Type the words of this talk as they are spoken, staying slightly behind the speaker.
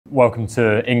Welcome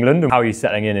to England. How are you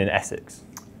settling in Essex?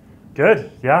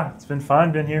 Good, yeah, it's been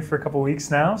fun. Been here for a couple of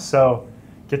weeks now, so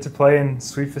get to play in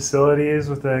sweet facilities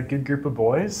with a good group of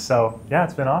boys. So yeah,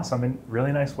 it's been awesome. In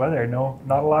really nice weather. Not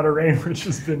a lot of rain, which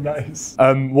has been nice.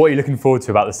 What are you looking forward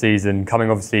to about the season?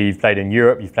 Obviously, you've played in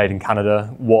Europe, you've played in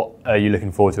Canada. What are you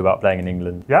looking forward to about playing in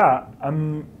England? Yeah,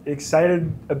 I'm excited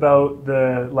about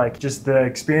just the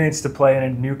experience to play in a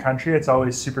new country. It's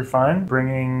always super fun.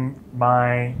 Bringing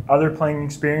my other playing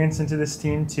experience into this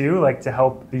team too, to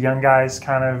help the young guys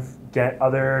kind of get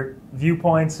other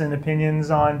viewpoints and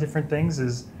opinions on different things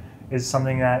is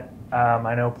something that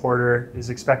I know Porter is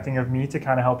expecting of me to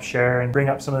kind of help share and bring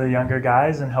up some of the younger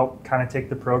guys and help kind of take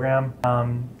the program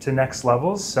to next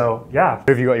levels. So yeah.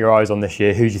 Who have you got your eyes on this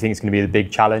year? Who do you think is going to be the big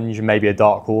challenge and maybe a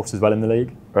dark horse as well in the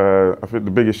league? I think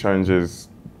the biggest challenge is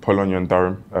Bologna and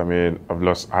Durham. I mean, I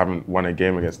haven't won a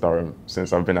game against Durham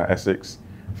since I've been at Essex.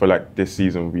 I feel like this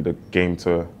season will be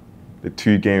the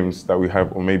 2 games that we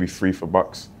have, or maybe 3 for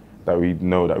Bucks, that we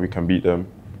know that we can beat them.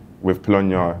 With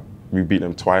Bologna, we beat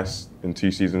them twice in 2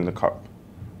 seasons in the Cup.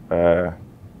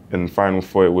 In Final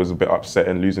Four, it was a bit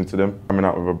upsetting losing to them. Coming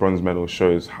out with a bronze medal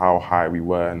shows how high we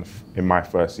were in my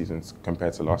first season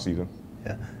compared to last season.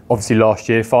 Yeah. Obviously last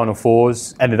year, Final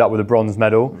Fours, ended up with a bronze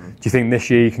medal. Do you think this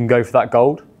year you can go for that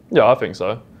gold? Yeah, I think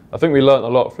so. I think we learnt a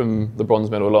lot from the bronze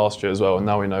medal last year as well, and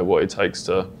now we know what it takes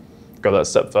to go that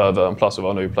step further, and plus with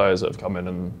our new players that have come in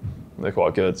and they're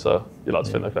quite good, so you'd like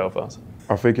to think they'll play fast.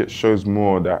 I think it shows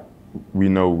more that we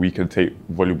know we can take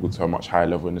volleyball to a much higher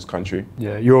level in this country.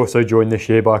 Yeah, you're also joined this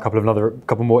year by a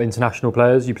couple more international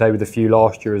players. You played with a few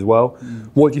last year as well.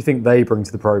 What do you think they bring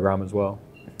to the programme as well?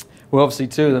 Well, obviously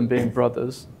 2 of them being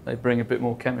brothers, they bring a bit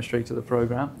more chemistry to the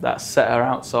programme. That setter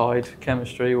outside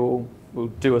chemistry will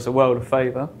do us a world of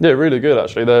favour. Yeah, really good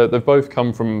actually. They've both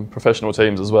come from professional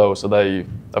teams as well, so they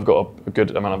have got a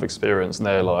good amount of experience, and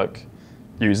they're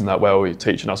using that well,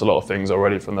 teaching us a lot of things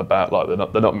already from the bat.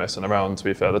 They're not messing around, to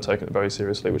be fair. They're taking it very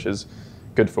seriously, which is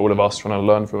good for all of us trying to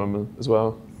learn from them as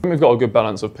well. I think we've got a good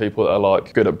balance of people that are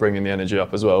good at bringing the energy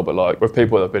up as well, but with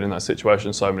people that have been in that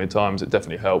situation so many times, it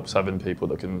definitely helps having people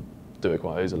that can do it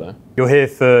quite easily. You're here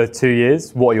for 2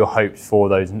 years. What are your hopes for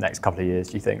those next couple of years,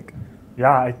 do you think?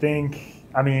 Yeah,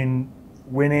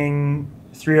 winning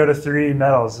 3 out of 3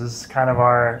 medals is kind of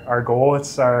our goal.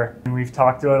 We've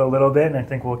talked about it a little bit, and I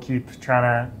think we'll keep trying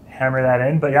to hammer that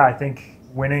in. But yeah, I think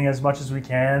winning as much as we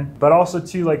can. But also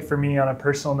too, for me on a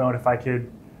personal note, if I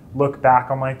could look back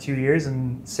on my 2 years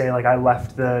and say I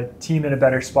left the team in a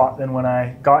better spot than when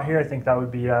I got here, I think that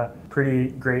would be a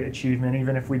pretty great achievement.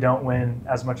 Even if we don't win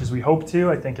as much as we hope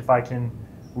to, I think if I can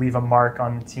leave a mark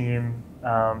on the team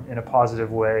in a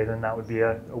positive way, then that would be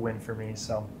a win for me.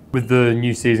 So. With the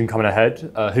new season coming ahead,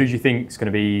 who do you think is going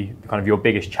to be kind of your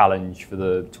biggest challenge for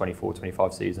the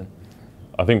 24-25 season?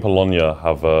 I think Bologna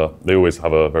they always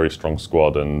have a very strong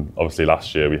squad, and obviously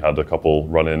last year we had a couple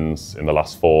run-ins in the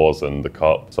last fours and the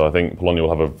Cup. So I think Bologna will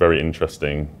have a very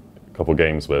interesting couple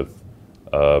games with.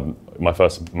 My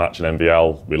first match in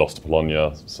NVL, we lost to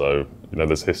Bologna, so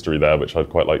there's history there, which I'd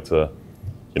quite like to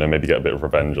maybe get a bit of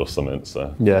revenge or something.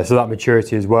 So yeah, so that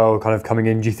maturity as well, kind of coming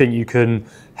in. Do you think you can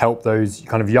help those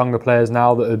kind of younger players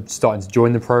now that are starting to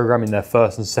join the programme in their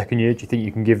first and second year? Do you think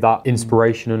you can give that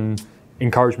inspiration and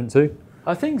encouragement too?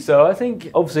 I think so. I think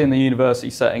obviously in the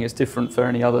university setting it's different for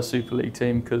any other Super League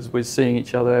team because we're seeing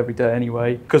each other every day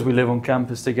anyway, because we live on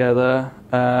campus together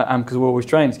and because we're always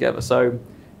training together. So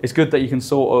it's good that you can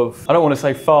sort of, I don't want to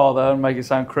say father and make it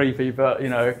sound creepy, but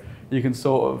you can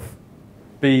sort of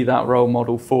be that role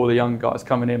model for the young guys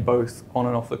coming in both on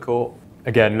and off the court.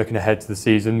 Again, looking ahead to the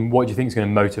season, what do you think is going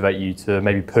to motivate you to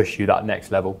maybe push you that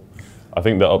next level? I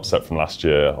think the upset from last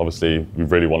year, obviously we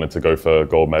really wanted to go for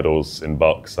gold medals in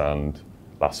Bucks and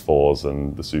last fours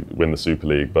and win the Super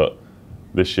League, but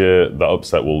this year that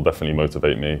upset will definitely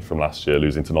motivate me from last year,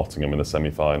 losing to Nottingham in the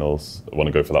semi-finals. I want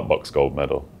to go for that Bucks gold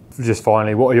medal. Just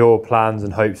finally, what are your plans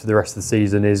and hopes for the rest of the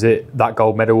season? Is it that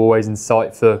gold medal always in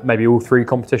sight for maybe all 3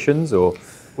 competitions, or?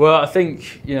 Well, I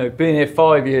think, being here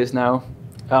 5 years now,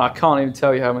 I can't even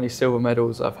tell you how many silver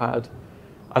medals I've had.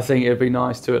 I think it'd be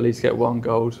nice to at least get 1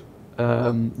 gold.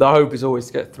 The hope is always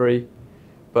to get 3,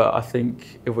 but I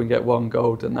think if we can get 1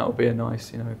 gold, then that would be a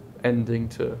nice, ending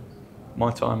to my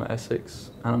time at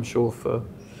Essex. And I'm sure for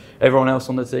everyone else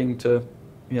on the team to,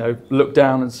 look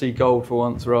down and see gold for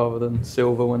once rather than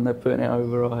silver when they're putting it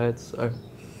over our heads. So,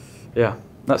 yeah,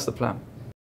 that's the plan.